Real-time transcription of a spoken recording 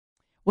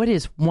What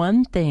is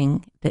one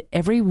thing that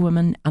every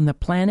woman on the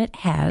planet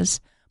has,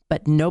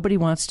 but nobody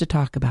wants to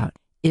talk about?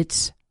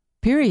 It's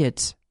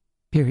periods.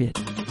 Period.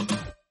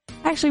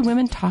 Actually,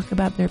 women talk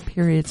about their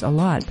periods a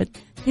lot, but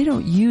they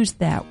don't use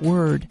that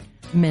word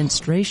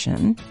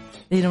menstruation.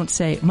 They don't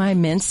say, my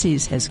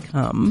menses has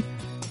come,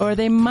 or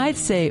they might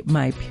say,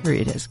 my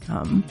period has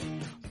come.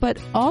 But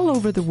all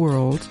over the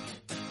world,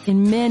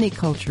 in many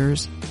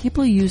cultures,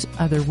 people use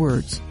other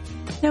words.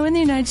 Now, in the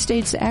United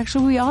States,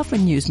 actually, we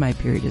often use my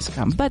period has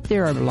come, but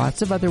there are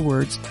lots of other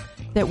words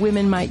that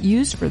women might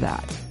use for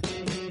that.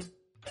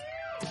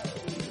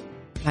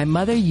 My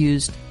mother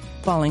used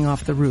falling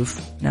off the roof.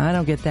 Now, I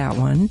don't get that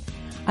one.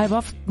 I've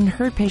often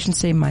heard patients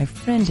say, my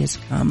friend has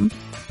come,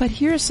 but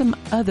here are some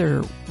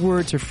other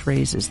words or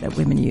phrases that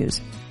women use.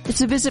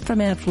 It's a visit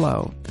from Aunt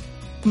Flo.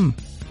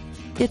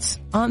 It's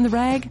on the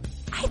rag.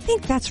 I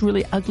think that's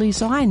really ugly,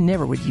 so I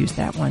never would use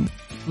that one.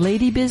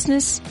 Lady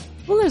business.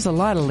 Well, there's a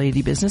lot of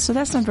lady business, so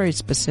that's not very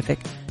specific.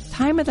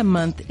 Time of the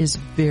month is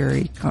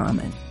very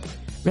common.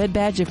 Red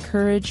badge of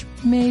courage,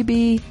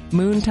 maybe.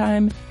 Moon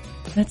time,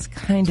 that's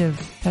kind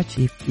of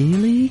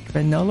touchy-feely.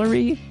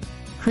 Granulary.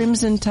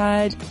 Crimson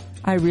tide.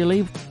 I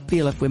really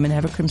feel if women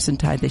have a crimson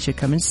tide, they should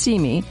come and see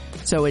me,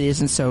 so it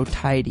isn't so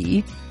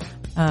tidy.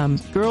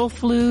 Girl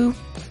flu.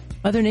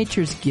 Mother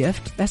Nature's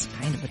gift. That's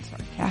kind of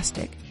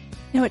sarcastic.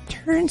 Now, it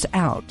turns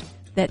out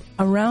that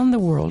around the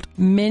world,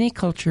 many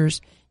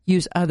cultures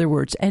use other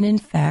words. And in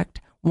fact,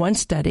 one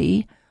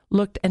study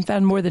looked and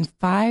found more than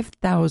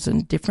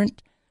 5,000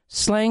 different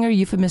slang or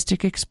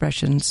euphemistic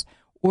expressions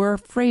or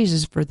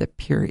phrases for the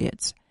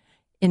periods.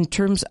 In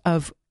terms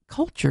of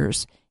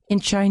cultures, in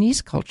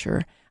Chinese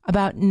culture,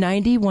 about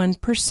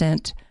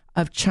 91%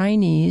 of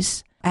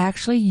Chinese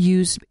actually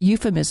use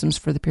euphemisms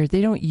for the period.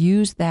 They don't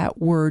use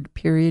that word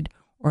period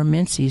or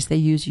menses. They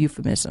use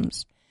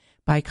euphemisms.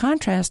 By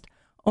contrast,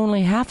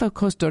 only half of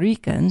Costa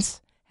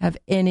Ricans have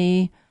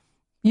any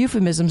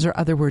euphemisms or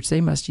other words.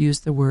 They must use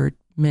the word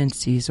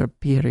menses or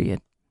period.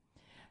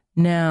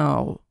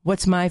 Now,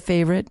 what's my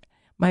favorite?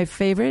 My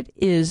favorite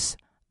is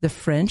the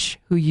French,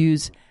 who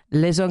use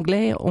les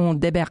Anglais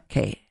ont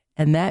débarqué,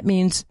 and that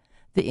means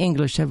the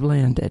English have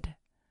landed.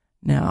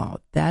 Now,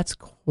 that's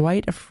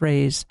quite a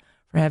phrase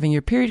for having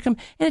your period come,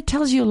 and it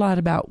tells you a lot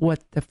about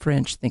what the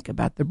French think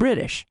about the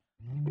British.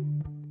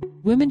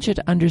 Women should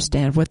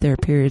understand what their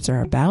periods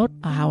are about,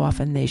 how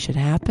often they should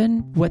happen,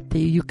 what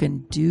you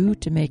can do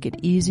to make it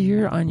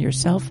easier on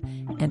yourself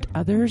and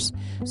others.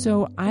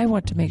 So I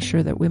want to make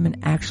sure that women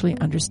actually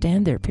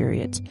understand their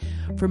periods.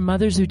 For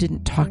mothers who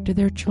didn't talk to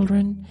their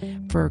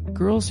children, for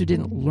girls who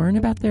didn't learn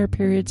about their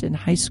periods in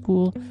high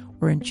school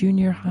or in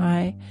junior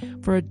high,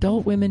 for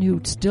adult women who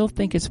still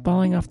think it's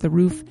falling off the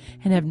roof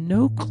and have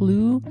no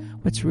clue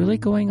what's really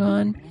going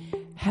on,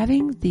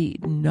 having the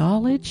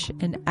knowledge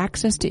and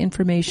access to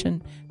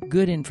information,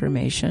 good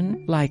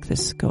information, like the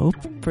scope,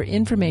 for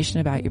information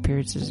about your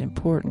periods is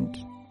important.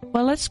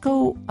 Well, let's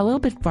go a little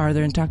bit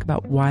farther and talk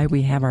about why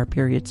we have our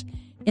periods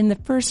in the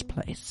first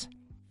place.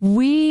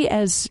 We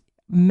as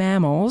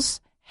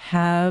mammals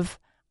have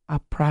a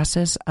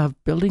process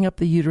of building up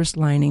the uterus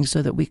lining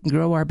so that we can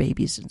grow our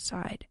babies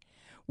inside.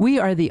 We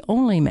are the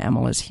only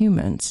mammal as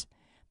humans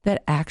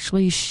that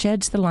actually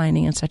sheds the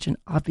lining in such an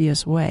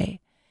obvious way.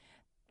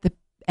 The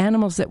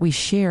animals that we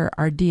share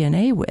our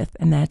DNA with,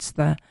 and that's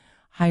the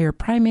higher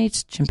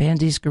primates,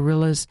 chimpanzees,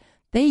 gorillas,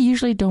 they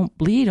usually don't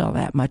bleed all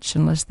that much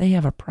unless they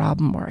have a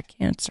problem or a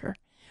cancer.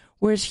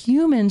 Whereas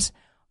humans,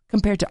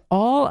 compared to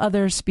all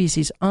other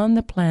species on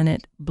the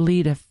planet,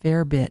 bleed a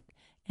fair bit.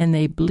 And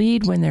they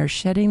bleed when they're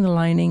shedding the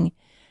lining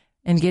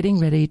and getting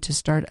ready to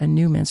start a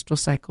new menstrual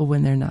cycle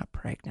when they're not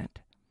pregnant.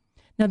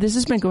 Now, this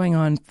has been going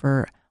on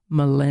for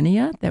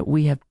millennia that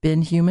we have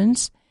been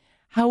humans.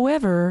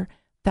 However,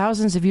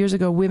 thousands of years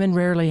ago, women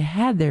rarely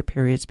had their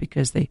periods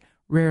because they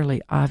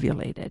rarely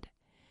ovulated.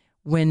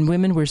 When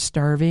women were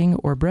starving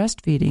or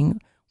breastfeeding,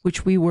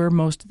 which we were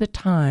most of the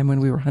time when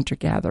we were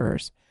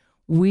hunter-gatherers,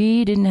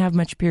 we didn't have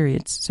much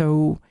periods,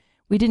 so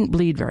we didn't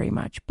bleed very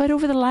much. But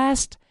over the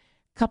last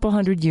couple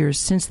hundred years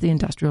since the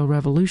Industrial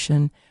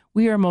Revolution,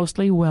 we are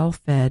mostly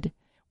well-fed.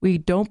 We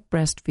don't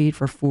breastfeed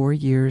for 4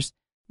 years.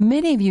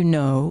 Many of you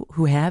know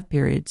who have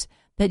periods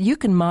that you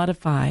can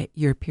modify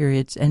your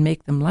periods and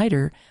make them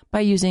lighter by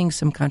using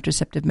some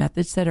contraceptive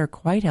methods that are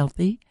quite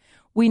healthy.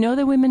 We know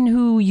that women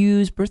who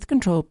use birth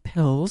control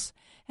pills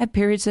have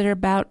periods that are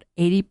about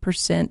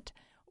 80%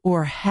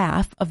 or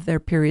half of their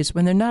periods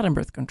when they're not on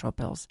birth control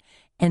pills.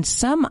 And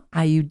some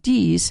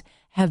IUDs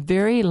have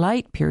very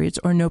light periods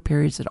or no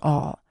periods at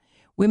all.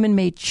 Women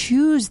may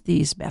choose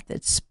these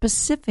methods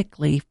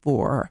specifically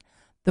for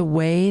the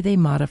way they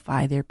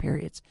modify their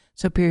periods.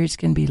 So periods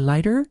can be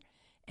lighter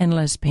and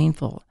less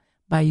painful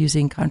by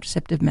using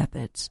contraceptive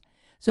methods.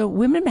 So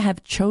women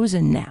have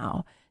chosen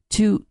now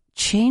to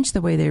change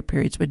the way their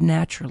periods would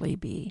naturally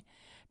be,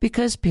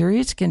 because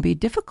periods can be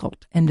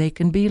difficult and they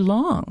can be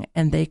long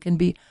and they can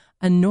be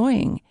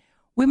annoying.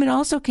 Women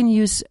also can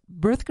use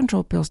birth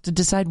control pills to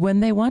decide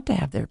when they want to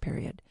have their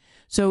period.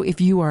 So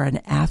if you are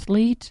an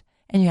athlete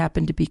and you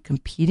happen to be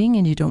competing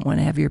and you don't want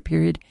to have your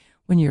period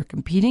when you're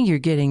competing, you're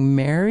getting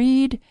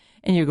married,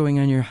 and you're going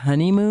on your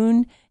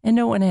honeymoon, and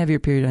don't want to have your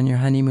period on your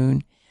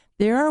honeymoon.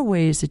 There are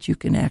ways that you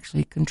can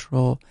actually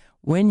control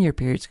when your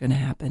period's going to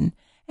happen,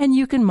 and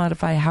you can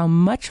modify how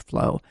much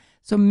flow.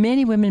 So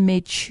many women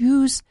may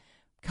choose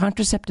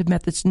contraceptive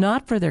methods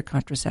not for their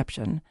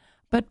contraception,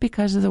 but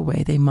because of the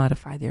way they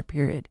modify their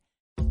period.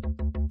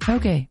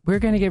 Okay, we're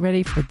going to get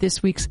ready for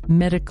this week's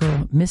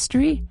medical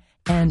mystery.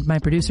 And my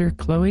producer,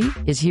 Chloe,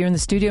 is here in the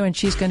studio, and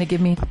she's going to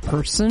give me a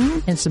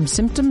person and some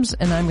symptoms,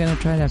 and I'm going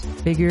to try to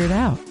figure it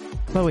out.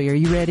 Chloe, are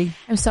you ready?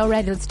 I'm so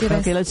ready. Let's do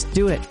this. Okay, let's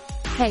do it.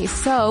 Okay,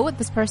 so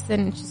this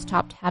person just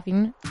stopped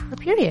having her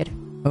period.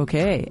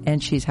 Okay,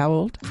 and she's how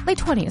old? Late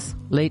 20s.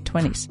 Late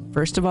 20s.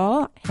 First of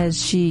all,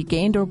 has she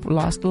gained or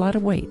lost a lot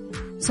of weight?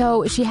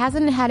 So she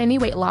hasn't had any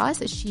weight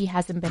loss. She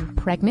hasn't been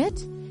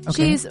pregnant.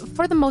 Okay. She's,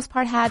 for the most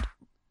part, had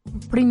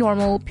pretty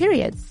normal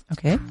periods.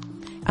 Okay.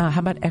 How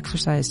about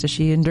exercise? Does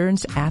she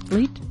endurance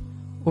athlete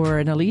or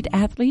an elite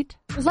athlete?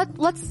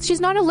 She's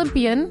not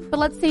Olympian, but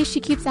let's say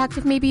she keeps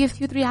active maybe a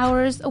few 3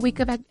 hours a week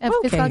of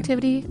physical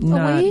activity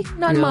a week.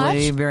 Not really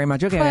much. Very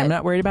much. Okay, I'm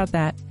not worried about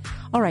that.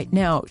 All right.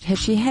 Now, has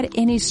she had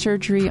any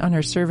surgery on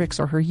her cervix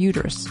or her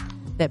uterus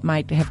that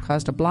might have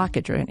caused a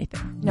blockage or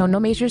anything? No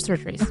major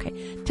surgeries. Okay.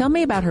 Tell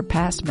me about her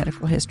past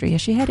medical history.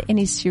 Has she had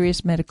any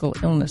serious medical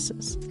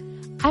illnesses?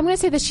 I'm going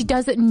to say that she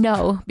doesn't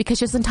know because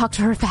she doesn't talk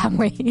to her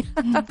family.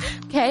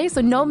 Okay,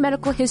 so no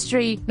medical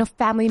history, no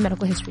family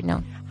medical history,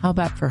 no. How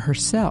about for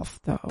herself,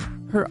 though?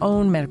 Her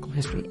own medical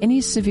history.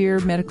 Any severe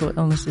medical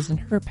illnesses in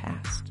her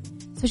past?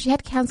 So she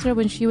had cancer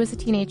when she was a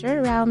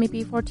teenager, around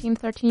maybe 14,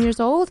 13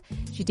 years old.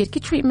 She did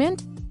get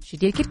treatment. She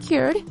did get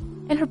cured.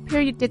 And her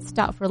period did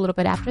stop for a little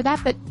bit after that,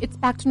 but it's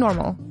back to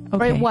normal.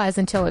 Okay. Or it was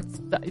until it's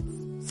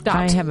stopped.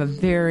 I have a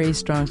very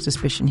strong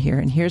suspicion here,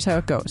 and here's how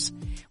it goes.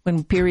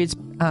 When periods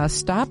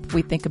stop,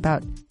 we think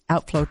about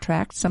outflow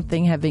tract,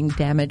 something having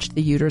damaged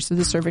the uterus or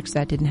the cervix.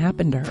 That didn't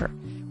happen to her.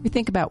 We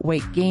think about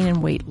weight gain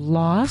and weight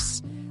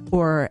loss,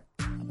 or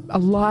a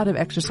lot of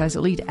exercise.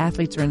 Elite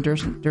athletes or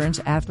endurance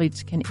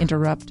athletes can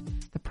interrupt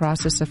the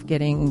process of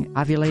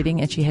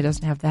ovulating, and she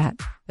doesn't have that.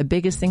 The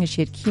biggest thing is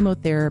she had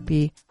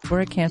chemotherapy for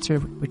a cancer,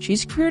 which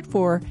she's cured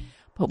for,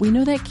 but we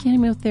know that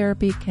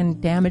chemotherapy can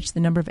damage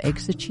the number of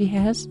eggs that she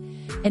has.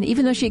 And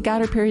even though she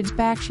got her periods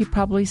back, she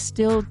probably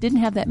still didn't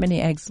have that many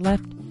eggs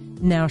left.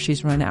 Now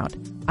she's run out.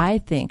 I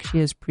think she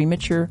has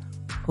premature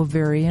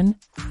ovarian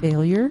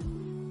failure.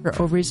 Her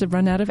ovaries have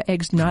run out of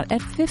eggs, not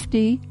at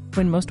 50,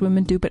 when most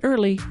women do, but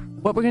early.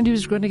 What we're going to do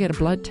is we're going to get a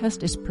blood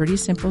test. It's pretty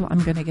simple.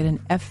 I'm going to get an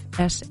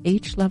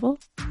FSH level,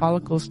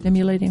 follicle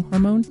stimulating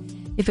hormone.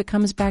 If it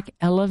comes back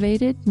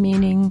elevated,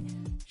 meaning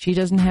she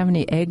doesn't have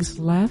any eggs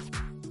left,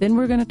 then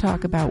we're going to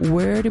talk about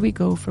where do we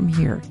go from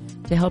here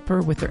to help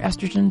her with her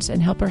estrogens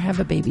and help her have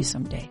a baby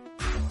someday.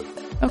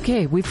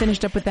 Okay, we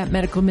finished up with that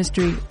medical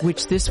mystery,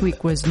 which this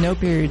week was no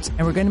periods,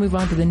 and we're going to move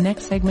on to the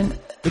next segment,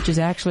 which is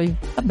actually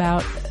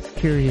about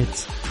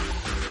periods.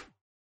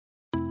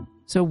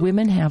 So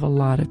women have a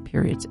lot of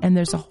periods, and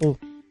there's a whole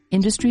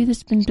industry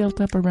that's been built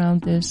up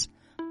around this.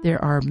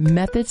 There are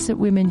methods that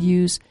women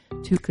use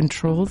to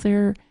control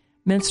their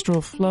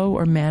menstrual flow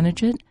or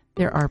manage it.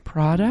 There are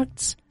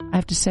products. I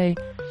have to say,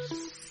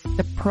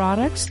 the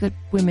products that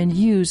women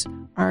use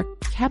are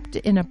kept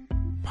in a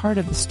part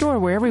of the store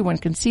where everyone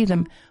can see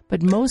them,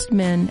 but most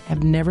men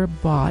have never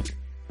bought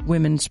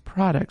women's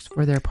products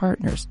for their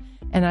partners.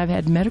 And I've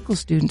had medical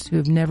students who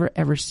have never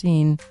ever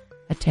seen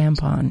a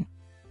tampon.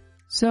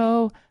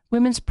 So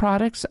women's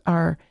products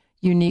are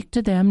unique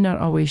to them, not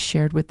always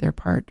shared with their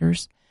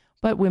partners,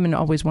 but women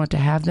always want to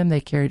have them.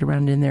 They carry it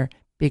around in their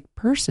big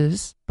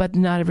purses, but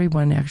not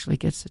everyone actually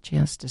gets a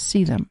chance to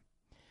see them.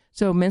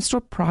 So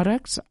menstrual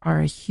products are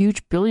a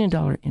huge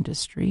billion-dollar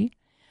industry,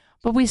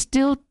 but we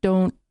still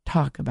don't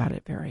talk about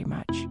it very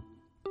much.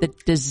 The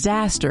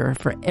disaster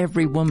for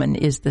every woman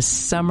is the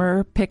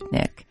summer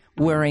picnic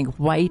wearing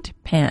white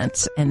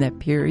pants, and the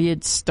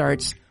period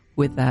starts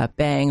with a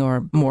bang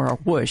or more a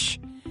whoosh,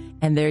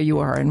 and there you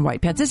are in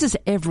white pants. This is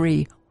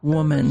every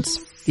woman's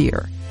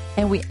fear.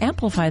 And we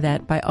amplify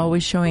that by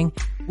always showing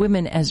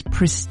women as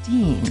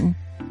pristine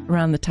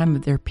around the time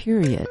of their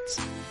periods.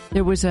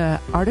 There was an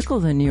article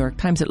in the New York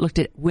Times that looked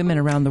at women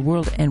around the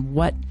world and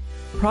what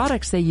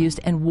products they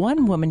used. And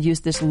one woman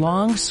used this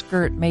long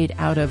skirt made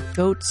out of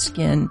goat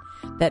skin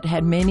that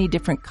had many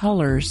different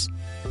colors.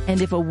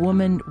 And if a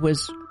woman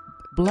was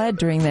bled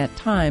during that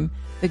time,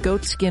 the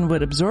goat skin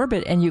would absorb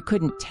it, and you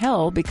couldn't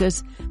tell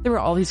because there were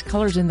all these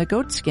colors in the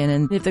goat skin.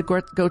 And if the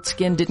goat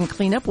skin didn't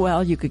clean up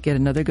well, you could get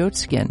another goat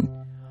skin.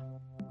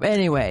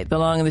 Anyway, the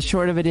long and the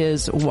short of it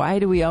is, why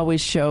do we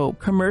always show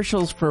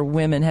commercials for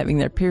women having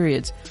their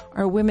periods?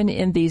 Are women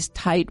in these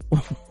tight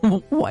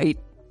white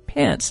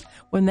pants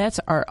when that's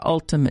our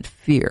ultimate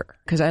fear?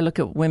 Because I look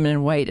at women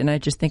in white and I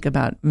just think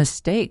about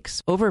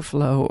mistakes,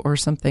 overflow or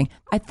something.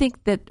 I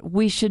think that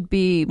we should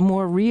be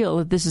more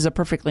real. This is a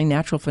perfectly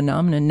natural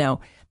phenomenon. Now,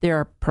 there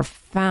are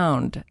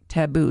profound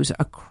taboos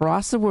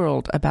across the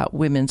world about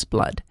women's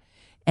blood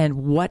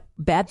and what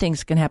bad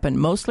things can happen,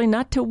 mostly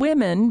not to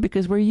women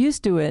because we're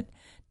used to it,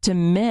 to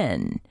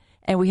men.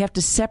 And we have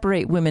to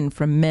separate women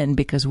from men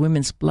because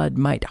women's blood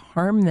might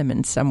harm them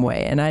in some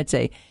way. And I'd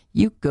say,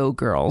 you go,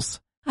 girls.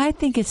 I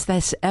think it's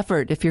this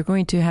effort. If you're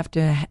going to have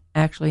to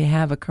actually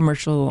have a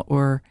commercial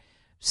or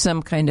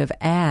some kind of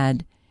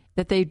ad,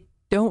 that they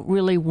don't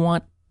really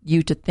want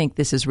you to think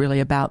this is really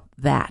about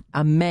that.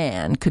 A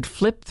man could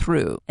flip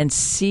through and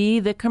see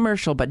the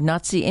commercial, but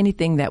not see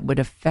anything that would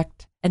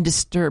affect and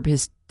disturb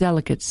his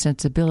delicate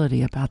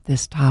sensibility about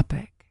this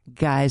topic.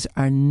 Guys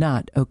are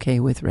not okay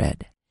with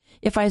red.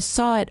 If I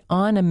saw it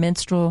on a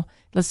menstrual,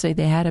 let's say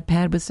they had a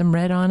pad with some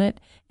red on it,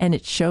 and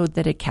it showed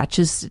that it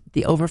catches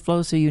the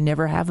overflow so you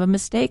never have a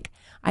mistake,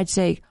 I'd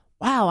say,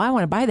 wow, I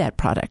want to buy that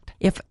product.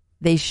 If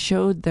they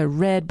showed the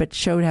red but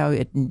showed how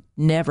it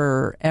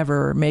never,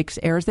 ever makes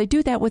errors, they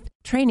do that with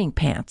training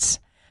pants.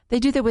 They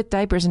do that with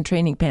diapers and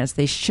training pants.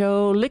 They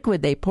show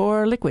liquid, they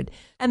pour liquid,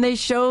 and they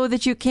show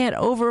that you can't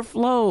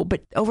overflow,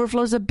 but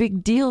overflow is a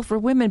big deal for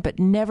women, but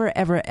never,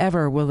 ever,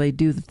 ever will they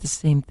do the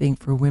same thing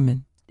for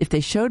women. If they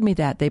showed me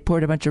that, they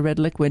poured a bunch of red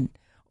liquid,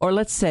 or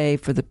let's say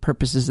for the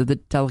purposes of the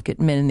delicate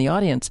men in the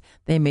audience,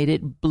 they made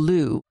it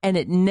blue and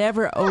it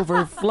never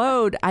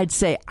overflowed, I'd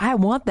say, I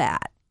want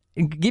that.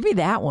 Give me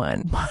that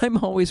one. I'm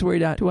always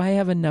worried about, do I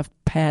have enough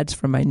pads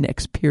for my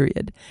next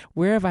period?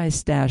 Where have I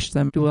stashed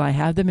them? Do I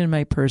have them in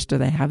my purse?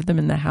 Do I have them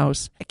in the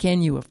house?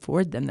 Can you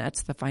afford them?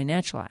 That's the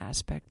financial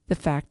aspect. The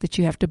fact that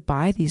you have to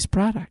buy these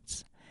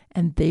products,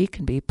 and they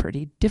can be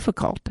pretty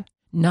difficult.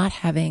 Not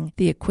having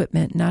the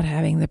equipment, not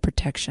having the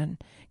protection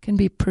can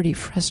be pretty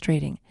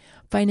frustrating.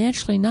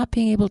 Financially, not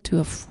being able to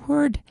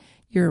afford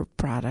your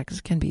products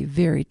can be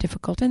very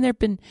difficult. And there have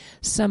been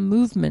some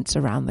movements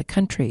around the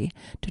country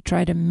to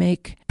try to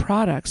make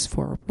products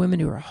for women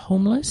who are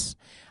homeless.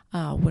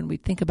 When we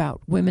think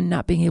about women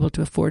not being able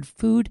to afford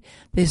food,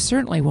 they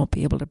certainly won't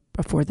be able to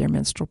afford their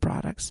menstrual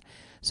products.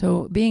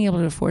 So being able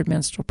to afford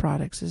menstrual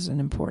products is an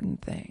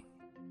important thing.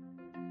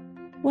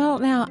 Well,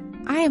 now,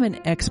 I am an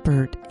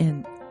expert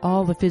in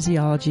all the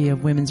physiology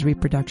of women's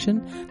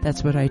reproduction.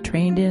 That's what I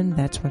trained in.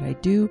 That's what I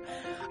do.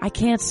 I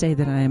can't say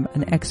that I am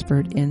an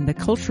expert in the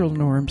cultural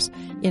norms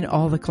in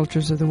all the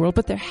cultures of the world,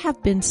 but there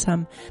have been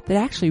some that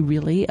actually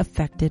really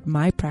affected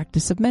my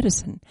practice of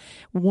medicine.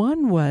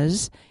 One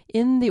was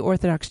in the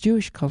Orthodox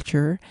Jewish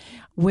culture,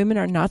 women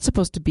are not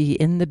supposed to be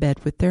in the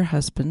bed with their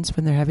husbands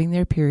when they're having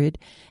their period,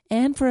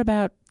 and for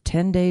about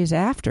 10 days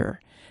after.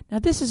 Now,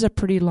 this is a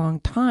pretty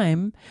long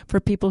time for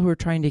people who are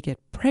trying to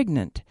get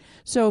pregnant.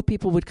 So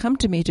people would come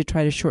to me to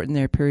try to shorten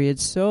their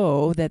periods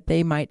so that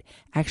they might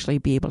actually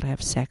be able to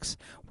have sex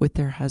with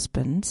their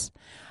husbands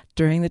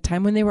during the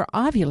time when they were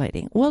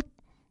ovulating. Well,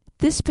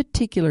 this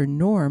particular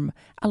norm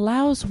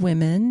allows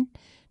women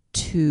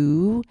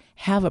to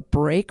have a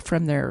break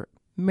from their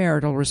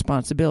marital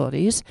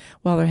responsibilities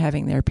while they're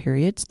having their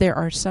periods. There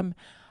are some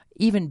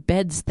even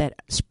beds that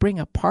spring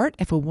apart.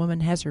 If a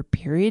woman has her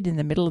period in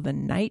the middle of the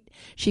night,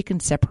 she can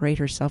separate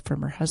herself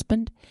from her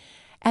husband.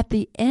 At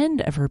the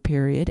end of her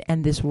period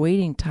and this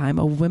waiting time,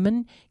 a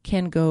woman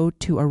can go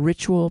to a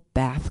ritual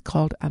bath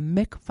called a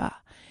mikvah.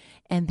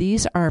 And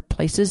these are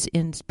places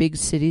in big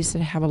cities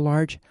that have a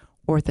large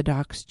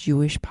Orthodox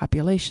Jewish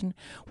population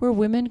where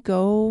women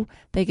go,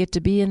 they get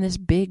to be in this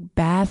big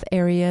bath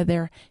area,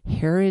 their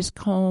hair is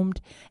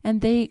combed,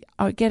 and they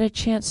get a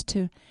chance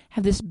to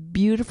have this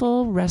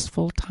beautiful,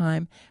 restful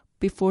time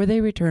before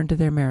they return to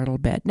their marital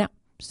bed. Now,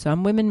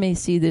 some women may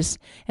see this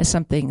as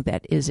something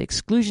that is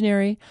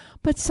exclusionary,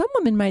 but some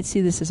women might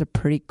see this as a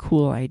pretty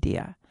cool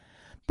idea.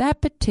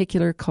 That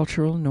particular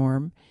cultural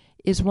norm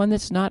is one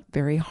that's not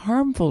very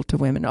harmful to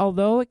women,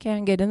 although it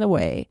can get in the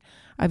way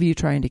of you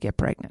trying to get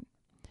pregnant.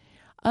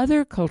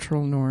 Other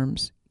cultural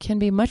norms can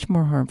be much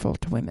more harmful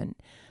to women.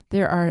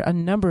 There are a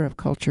number of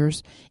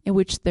cultures in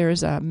which there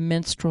is a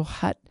menstrual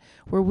hut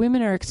where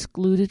women are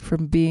excluded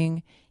from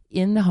being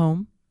in the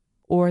home,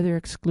 or they're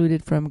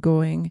excluded from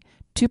going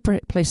to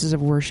places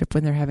of worship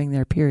when they're having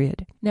their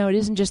period. Now, it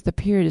isn't just the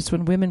period, it's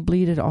when women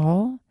bleed at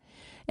all.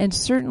 And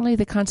certainly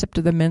the concept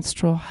of the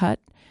menstrual hut,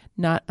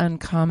 not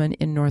uncommon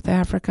in North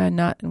Africa,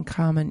 not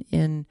uncommon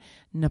in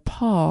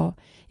Nepal.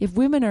 If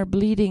women are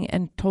bleeding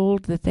and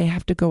told that they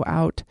have to go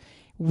out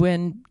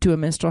to a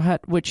menstrual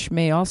hut, which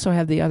may also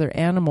have the other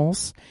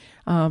animals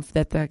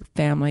that the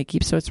family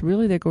keeps, so it's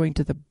really they're going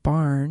to the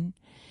barn.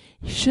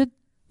 Should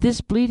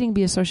this bleeding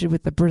be associated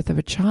with the birth of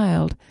a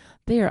child,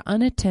 they are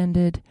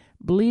unattended,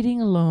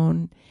 bleeding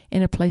alone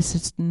in a place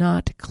that's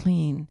not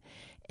clean.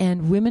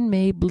 And women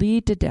may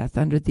bleed to death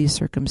under these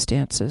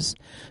circumstances.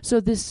 So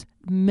this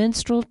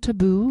menstrual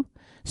taboo,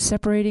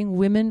 separating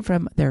women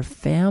from their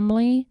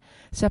family,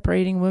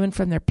 separating women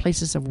from their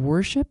places of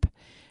worship,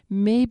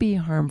 may be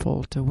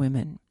harmful to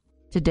women.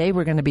 Today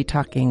we're going to be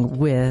talking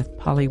with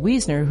Polly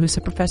Wiessner, who's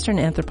a professor in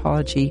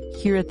anthropology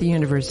here at the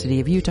University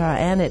of Utah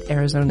and at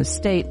Arizona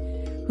State,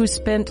 who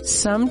spent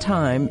some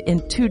time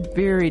in two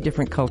very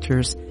different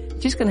cultures.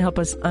 She's going to help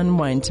us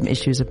unwind some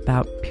issues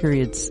about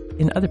periods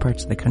in other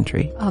parts of the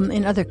country.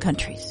 In other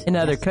countries. In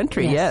other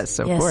countries, yes,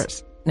 of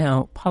course.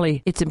 Now,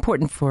 Polly, it's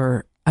important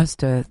for us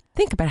to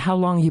think about how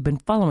long you've been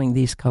following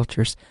these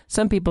cultures.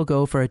 Some people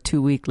go for a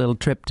 2-week little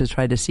trip to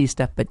try to see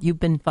stuff, but you've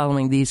been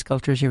following these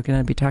cultures you're going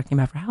to be talking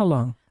about for how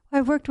long?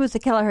 I've worked with the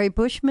Kalahari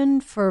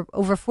Bushmen for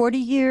over 40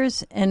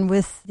 years and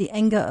with the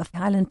Enga of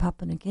Highland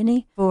Papua New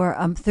Guinea for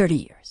 30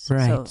 years.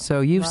 Right.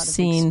 So you've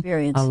seen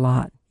a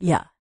lot.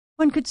 Yeah.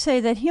 One could say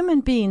that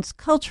human beings,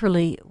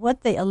 culturally,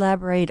 what they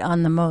elaborate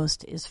on the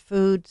most is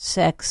food,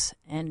 sex,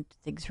 and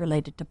things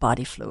related to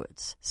body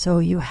fluids. So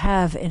you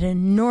have an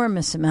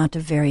enormous amount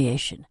of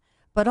variation.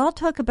 But I'll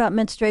talk about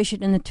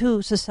menstruation in the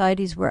two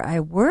societies where I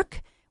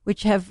work,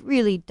 which have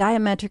really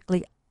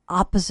diametrically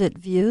opposite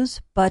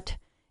views. But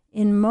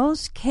in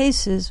most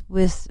cases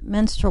with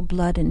menstrual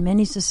blood in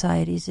many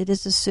societies, it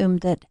is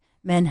assumed that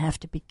men have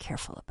to be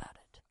careful about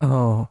it.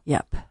 Oh.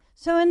 Yep.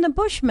 So in the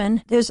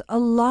Bushmen, there's a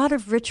lot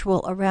of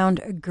ritual around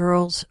a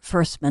girl's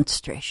first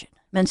menstruation.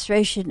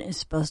 Menstruation is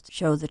supposed to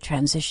show the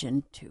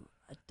transition to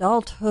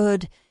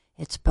adulthood.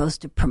 It's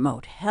supposed to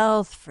promote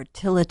health,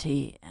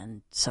 fertility,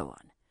 and so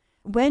on.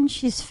 When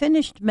she's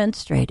finished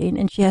menstruating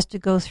and she has to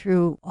go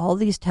through all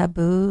these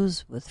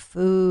taboos with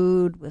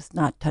food, with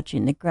not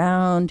touching the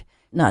ground,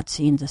 not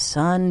seeing the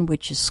sun,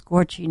 which is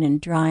scorching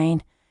and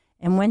drying,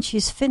 and when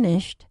she's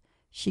finished,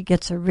 she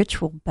gets a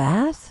ritual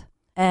bath.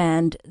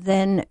 And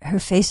then her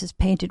face is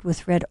painted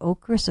with red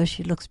ochre, so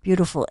she looks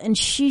beautiful. And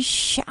she's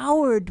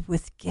showered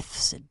with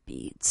gifts and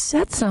beads.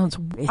 That sounds...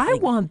 I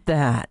want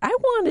that. I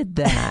wanted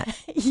that.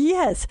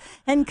 Yes,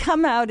 and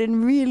come out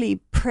and really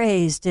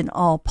praised in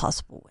all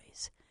possible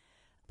ways.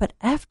 But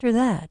after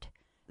that,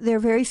 there are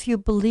very few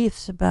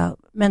beliefs about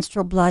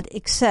menstrual blood,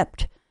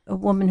 except a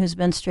woman who's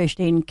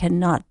menstruating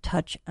cannot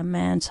touch a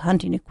man's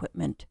hunting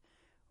equipment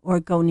or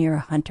go near a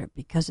hunter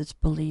because it's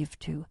believed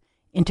to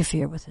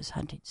interfere with his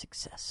hunting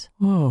success.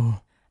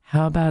 Whoa.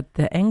 How about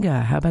the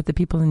Enga? How about the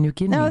people in New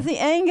Guinea? No, the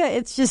Enga,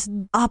 it's just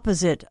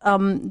opposite.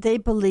 They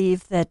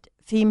believe that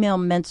female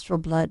menstrual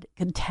blood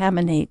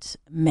contaminates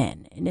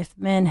men. And if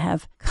men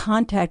have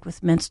contact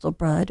with menstrual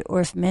blood, or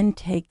if men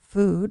take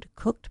food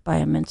cooked by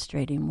a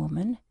menstruating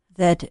woman,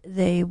 that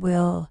they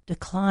will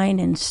decline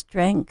in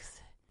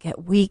strength,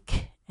 get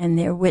weak, and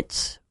their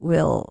wits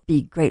will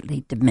be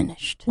greatly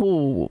diminished.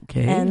 Oh,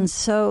 okay. And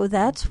so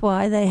that's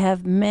why they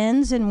have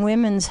men's and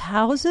women's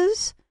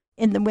houses.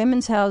 In the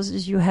women's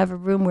houses, you have a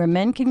room where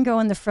men can go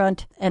in the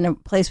front and a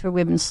place where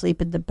women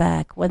sleep in the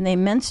back. When they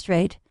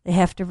menstruate, they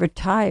have to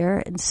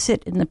retire and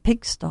sit in the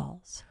pig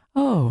stalls.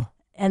 Oh.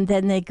 And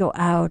then they go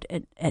out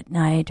at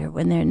night or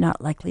when they're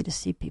not likely to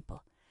see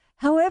people.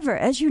 However,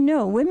 as you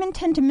know, women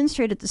tend to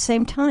menstruate at the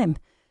same time.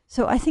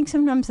 So I think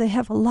sometimes they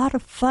have a lot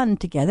of fun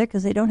together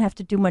because they don't have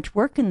to do much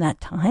work in that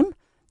time.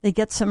 They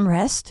get some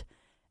rest.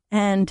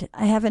 And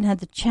I haven't had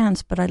the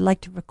chance, but I'd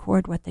like to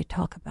record what they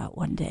talk about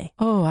one day.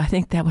 Oh, I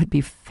think that would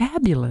be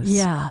fabulous.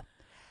 Yeah.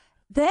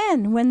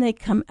 Then when they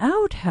come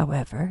out,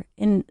 however,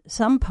 in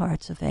some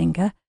parts of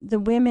Enga, the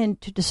women,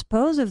 to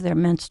dispose of their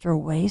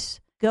menstrual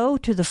waste, go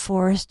to the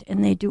forest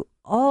and they do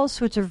all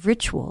sorts of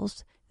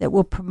rituals that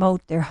will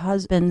promote their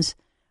husbands'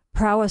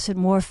 prowess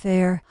in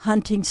warfare,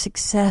 hunting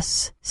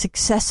success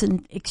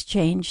in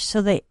exchange, so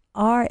they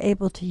are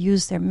able to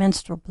use their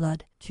menstrual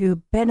blood to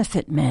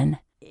benefit men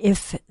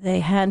if they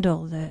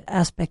handle the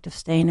aspect of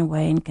staying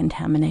away and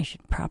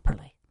contamination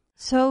properly.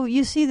 So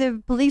you see, their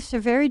beliefs are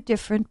very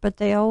different, but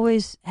they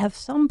always have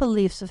some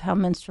beliefs of how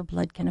menstrual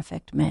blood can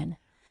affect men.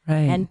 Right.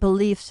 And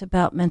beliefs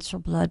about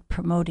menstrual blood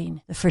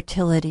promoting the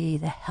fertility,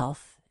 the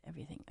health,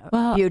 everything,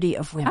 beauty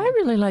of women. I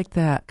really like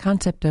that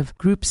concept of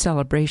group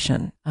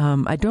celebration.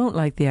 I don't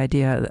like the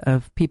idea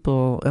of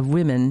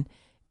women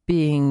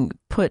being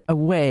put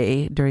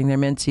away during their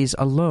menses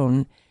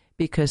alone,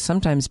 because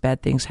sometimes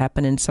bad things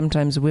happen and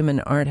sometimes women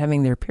aren't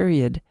having their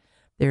period.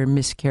 They're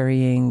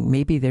miscarrying,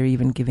 maybe they're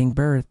even giving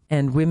birth.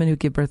 And women who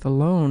give birth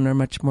alone are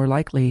much more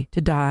likely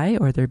to die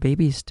or their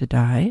babies to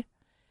die.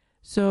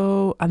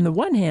 So on the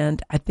one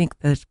hand, I think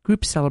the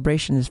group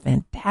celebration is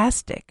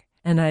fantastic.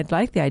 And I'd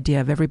like the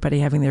idea of everybody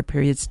having their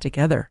periods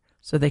together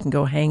so they can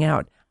go hang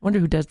out. I wonder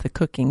who does the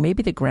cooking.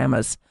 Maybe the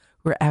grandmas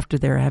who are after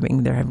they're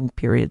having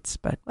periods.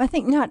 But I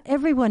think not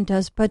everyone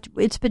does, but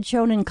it's been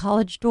shown in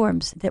college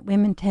dorms that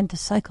women tend to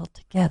cycle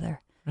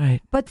together.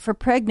 Right. But for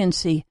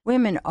pregnancy,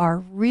 women are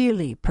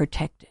really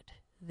protected.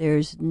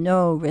 There's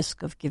no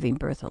risk of giving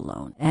birth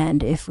alone.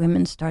 And if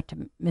women start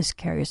to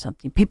miscarry or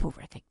something, people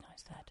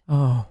recognize that.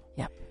 Oh.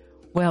 Yep.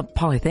 Well,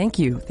 Polly, thank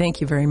you.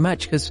 Thank you very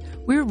much, because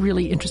we're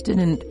really interested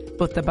in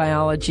both the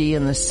biology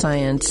and the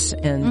science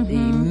and the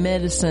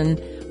medicine,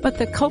 but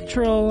the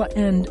cultural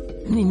and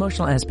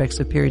emotional aspects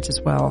of periods as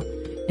well.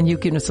 And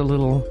you've given us a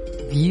little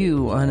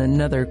view on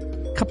another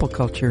couple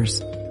cultures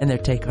and their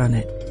take on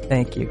it.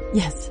 Thank you.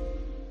 Yes.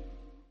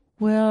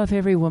 Well, if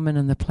every woman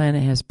on the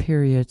planet has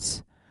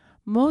periods,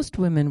 most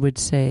women would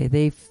say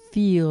they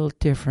feel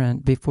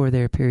different before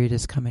their period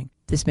is coming.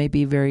 This may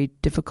be very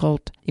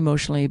difficult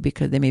emotionally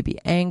because they may be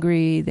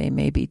angry, they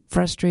may be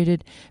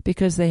frustrated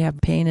because they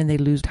have pain and they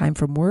lose time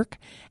from work.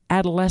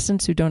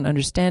 Adolescents who don't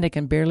understand it,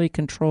 can barely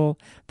control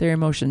their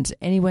emotions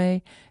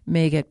anyway,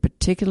 may get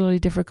particularly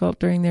difficult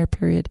during their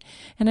period.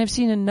 And I've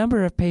seen a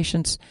number of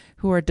patients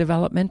who are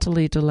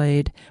developmentally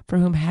delayed for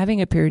whom having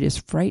a period is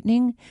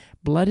frightening,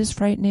 blood is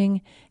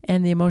frightening,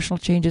 and the emotional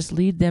changes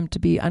lead them to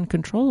be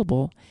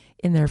uncontrollable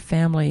in their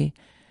family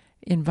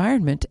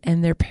environment,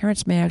 and their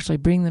parents may actually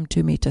bring them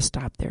to me to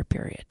stop their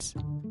periods.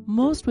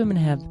 Most women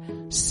have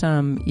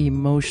some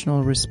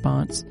emotional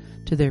response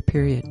to their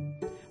period.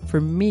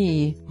 For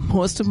me,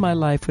 most of my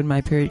life when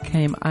my period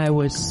came, I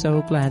was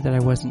so glad that I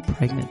wasn't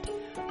pregnant.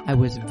 I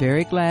was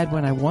very glad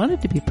when I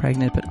wanted to be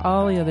pregnant, but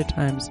all the other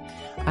times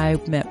I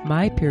met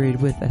my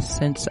period with a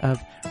sense of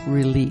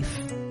relief.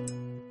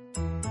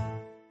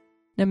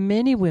 Now,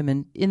 many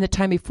women in the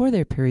time before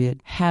their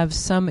period have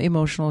some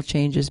emotional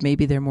changes.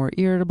 Maybe they're more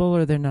irritable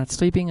or they're not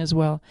sleeping as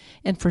well.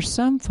 And for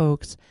some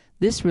folks,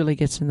 this really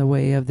gets in the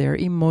way of their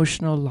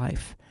emotional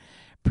life.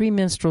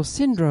 Premenstrual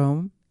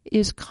syndrome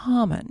is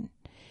common,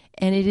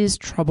 and it is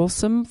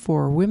troublesome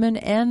for women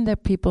and the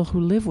people who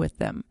live with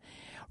them.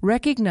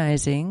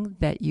 Recognizing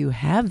that you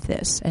have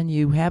this and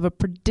you have a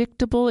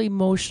predictable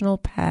emotional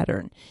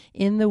pattern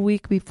in the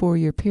week before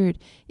your period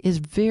is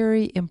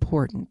very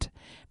important.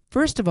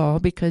 First of all,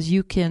 because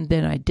you can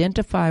then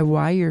identify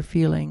why you're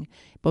feeling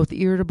both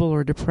irritable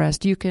or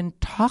depressed. You can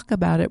talk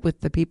about it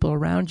with the people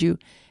around you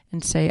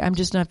and say, I'm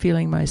just not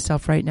feeling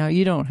myself right now.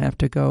 You don't have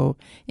to go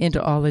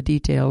into all the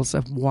details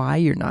of why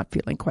you're not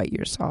feeling quite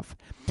yourself.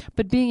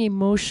 But being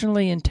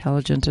emotionally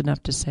intelligent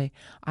enough to say,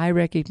 I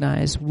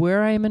recognize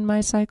where I am in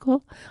my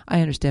cycle.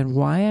 I understand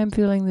why I'm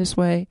feeling this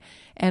way.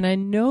 And I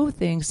know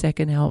things that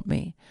can help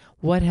me.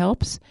 What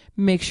helps?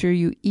 Make sure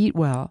you eat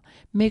well.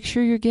 Make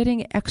sure you're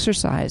getting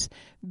exercise.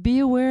 Be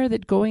aware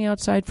that going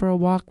outside for a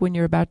walk when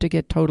you're about to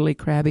get totally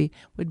crabby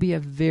would be a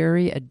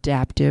very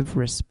adaptive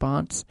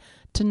response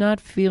to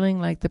not feeling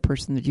like the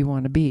person that you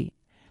want to be.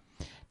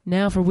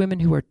 Now, for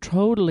women who are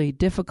totally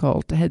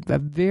difficult, had a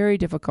very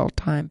difficult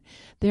time,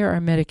 there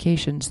are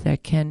medications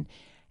that can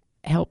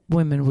help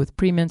women with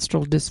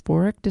premenstrual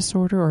dysphoric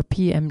disorder, or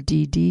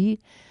PMDD.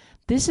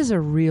 This is a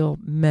real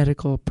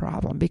medical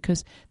problem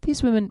because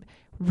these women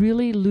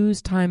really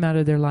lose time out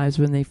of their lives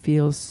when they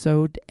feel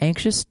so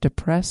anxious,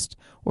 depressed,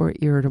 or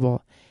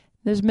irritable.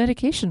 There's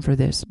medication for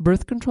this.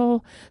 Birth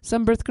control,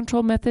 some birth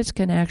control methods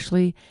can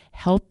actually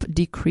help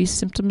decrease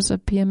symptoms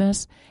of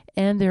PMS,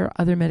 and there are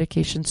other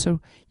medications.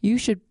 So you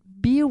should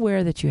be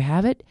aware that you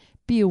have it,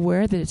 be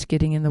aware that it's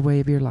getting in the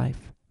way of your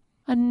life.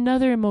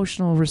 Another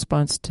emotional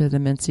response to the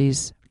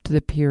menses, to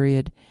the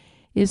period,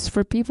 is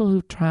for people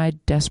who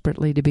tried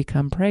desperately to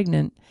become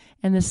pregnant,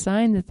 and the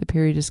sign that the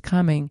period is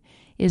coming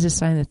is a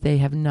sign that they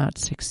have not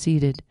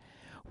succeeded.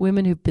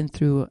 Women who've been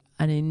through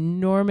an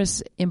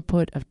enormous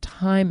input of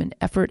time and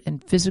effort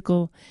and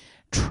physical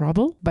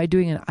trouble by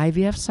doing an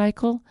IVF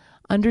cycle,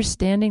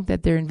 understanding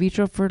that their in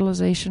vitro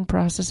fertilization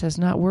process has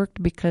not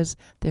worked because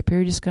their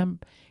period has come,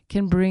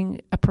 can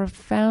bring a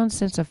profound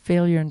sense of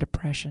failure and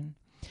depression.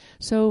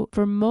 So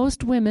for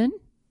most women,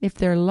 if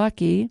they're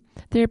lucky,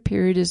 their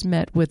period is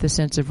met with a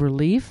sense of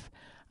relief,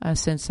 a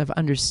sense of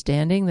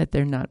understanding that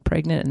they're not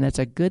pregnant, and that's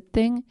a good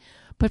thing.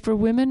 But for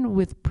women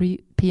with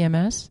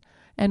PMS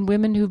and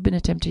women who've been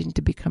attempting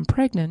to become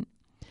pregnant,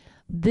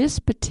 this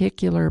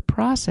particular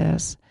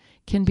process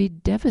can be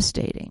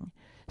devastating.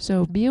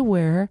 So be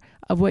aware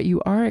of what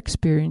you are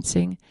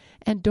experiencing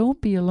and don't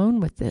be alone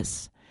with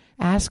this.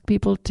 Ask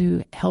people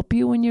to help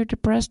you when you're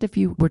depressed. If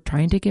you were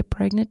trying to get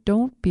pregnant,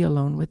 don't be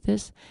alone with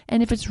this.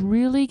 And if it's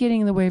really getting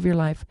in the way of your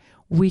life,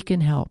 we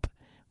can help.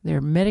 There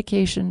are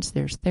medications,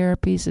 there's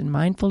therapies and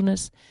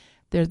mindfulness.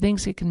 There are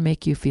things that can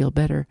make you feel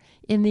better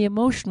in the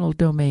emotional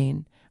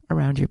domain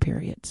around your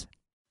periods.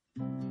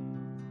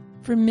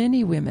 For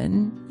many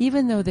women,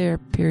 even though their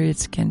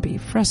periods can be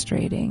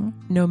frustrating,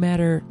 no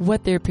matter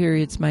what their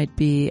periods might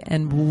be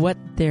and what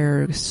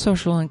their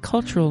social and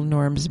cultural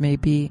norms may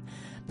be,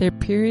 their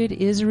period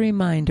is a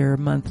reminder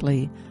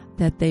monthly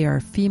that they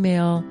are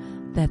female,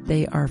 that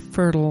they are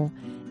fertile,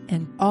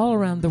 and all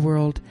around the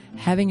world,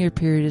 having your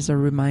period is a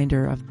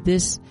reminder of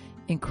this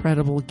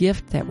incredible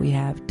gift that we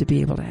have to be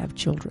able to have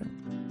children.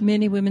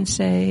 Many women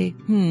say,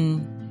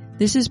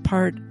 this is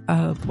part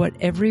of what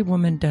every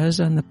woman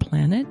does on the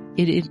planet.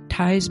 It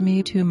ties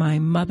me to my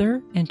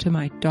mother and to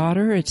my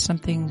daughter. It's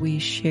something we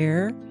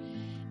share.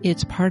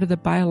 It's part of the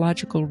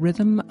biological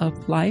rhythm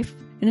of life.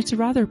 And it's a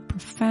rather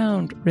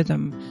profound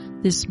rhythm,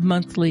 this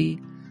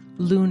monthly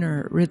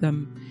lunar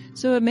rhythm.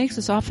 So it makes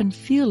us often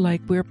feel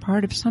like we're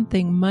part of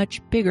something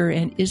much bigger,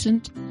 and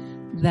isn't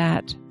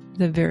that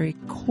the very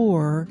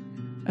core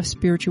of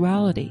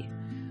spirituality?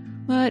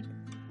 But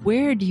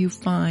where do you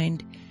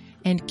find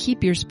and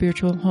keep your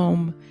spiritual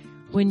home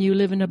when you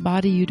live in a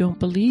body you don't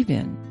believe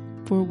in?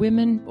 For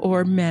women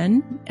or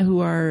men who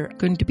are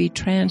going to be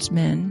trans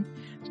men,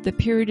 the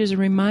period is a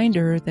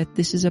reminder that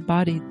this is a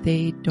body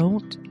they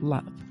don't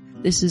love.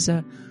 This is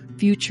a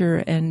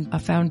future and a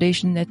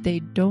foundation that they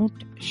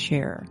don't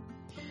share.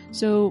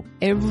 So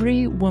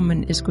every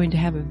woman is going to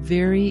have a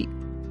very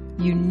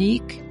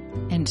unique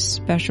and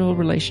special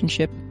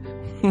relationship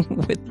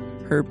with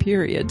her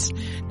periods.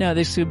 Now,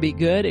 this could be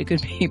good, it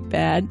could be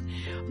bad,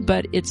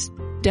 but it's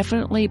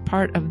definitely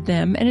part of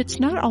them, and it's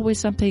not always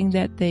something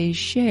that they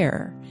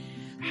share,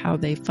 how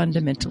they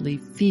fundamentally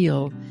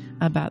feel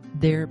about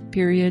their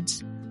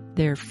periods,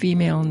 their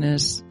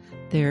femaleness,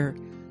 their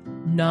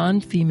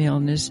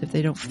non-femaleness if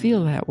they don't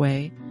feel that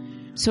way.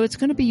 So it's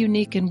going to be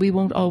unique, and we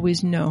won't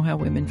always know how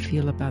women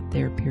feel about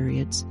their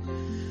periods.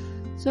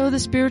 So the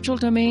spiritual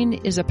domain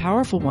is a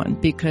powerful one,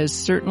 because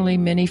certainly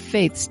many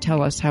faiths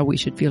tell us how we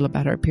should feel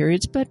about our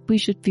periods, but we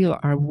should feel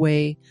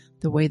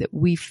the way that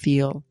we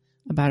feel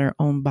about our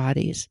own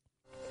bodies.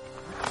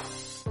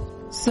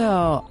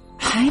 So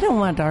I don't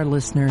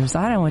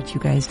want you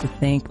guys to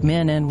think,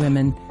 men and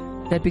women,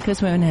 that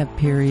because women have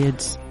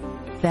periods,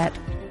 that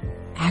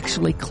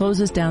actually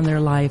closes down their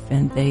life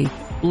and they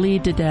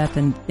bleed to death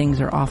and things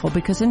are awful,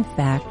 because in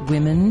fact,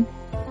 women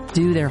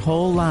do their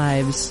whole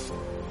lives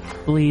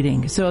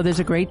bleeding. So there's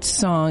a great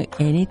song,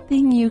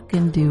 anything you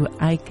can do,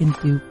 I can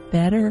do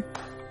better.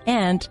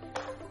 And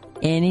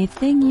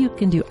anything you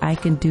can do, I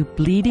can do.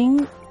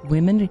 Bleeding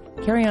women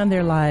carry on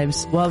their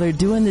lives while they're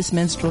doing this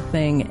menstrual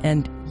thing,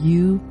 and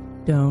you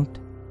don't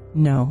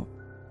know.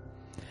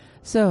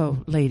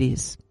 So,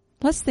 ladies,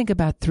 let's think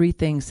about 3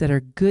 things that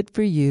are good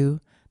for you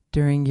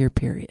during your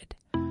period.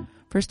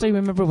 Firstly,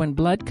 remember when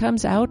blood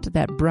comes out,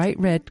 that bright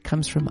red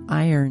comes from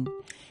iron.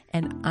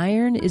 And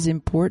iron is an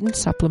important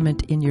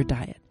supplement in your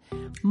diet.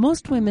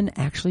 Most women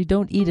actually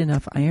don't eat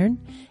enough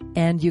iron,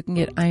 and you can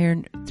get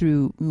iron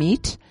through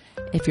meat.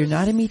 If you're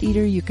not a meat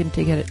eater, you can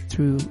get it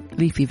through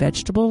leafy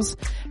vegetables.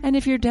 And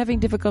if you're having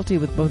difficulty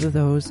with both of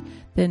those,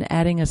 then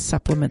adding a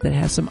supplement that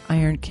has some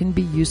iron can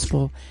be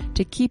useful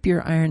to keep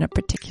your iron up,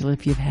 particularly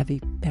if you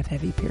have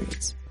heavy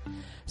periods.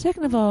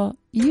 Second of all,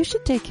 you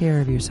should take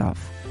care of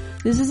yourself.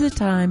 This is a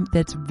time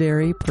that's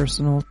very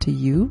personal to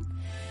you.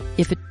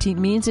 If it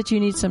means that you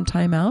need some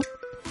time out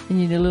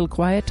and you need a little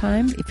quiet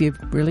time, if you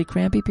have really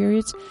crampy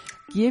periods,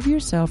 give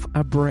yourself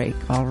a break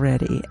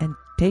already and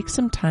take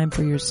some time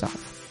for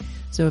yourself.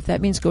 So if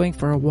that means going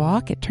for a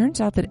walk, it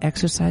turns out that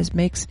exercise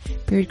makes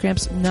period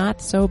cramps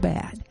not so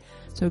bad.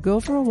 So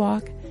go for a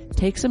walk,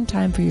 take some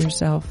time for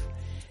yourself.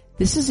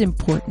 This is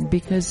important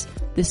because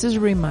this is a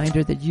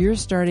reminder that you're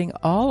starting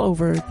all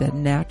over the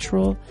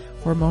natural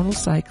hormonal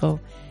cycle,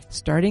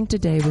 starting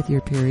today with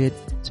your period.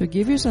 So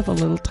give yourself a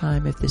little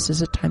time if this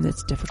is a time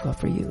that's difficult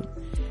for you.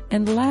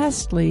 And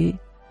lastly,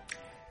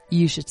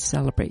 you should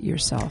celebrate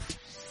yourself.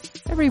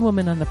 Every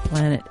woman on the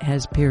planet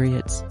has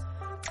periods.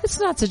 It's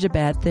not such a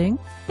bad thing.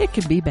 It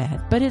can be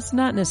bad, but it's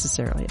not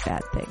necessarily a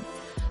bad thing.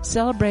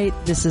 Celebrate.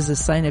 This is a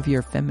sign of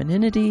your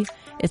femininity.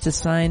 It's a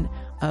sign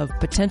of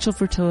potential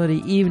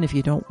fertility, even if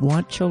you don't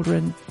want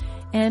children.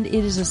 And it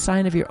is a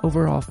sign of your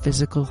overall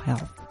physical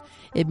health.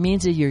 It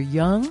means that you're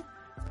young.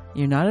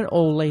 You're not an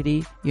old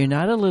lady. You're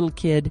not a little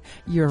kid.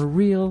 You're a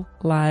real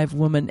live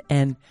woman,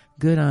 and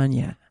good on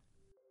you.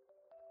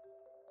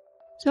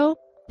 So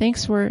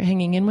thanks for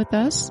hanging in with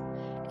us,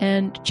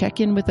 and check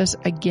in with us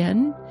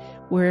again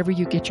wherever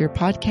you get your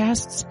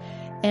podcasts.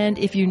 And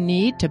if you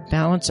need to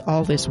balance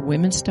all this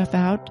women's stuff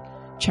out,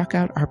 check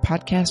out our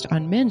podcast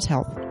on men's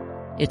health.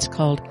 It's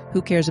called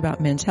Who Cares About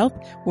Men's Health,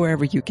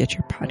 wherever you get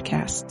your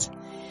podcasts.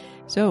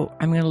 So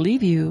I'm going to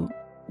leave you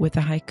with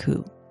a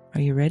haiku.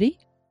 Are you ready?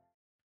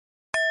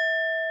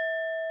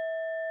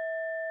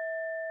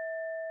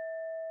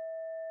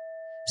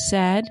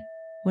 Sad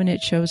when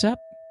it shows up,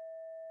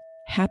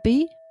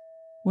 happy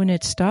when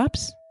it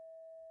stops,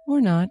 or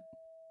not.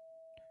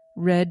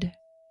 Red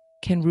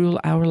can rule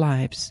our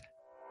lives.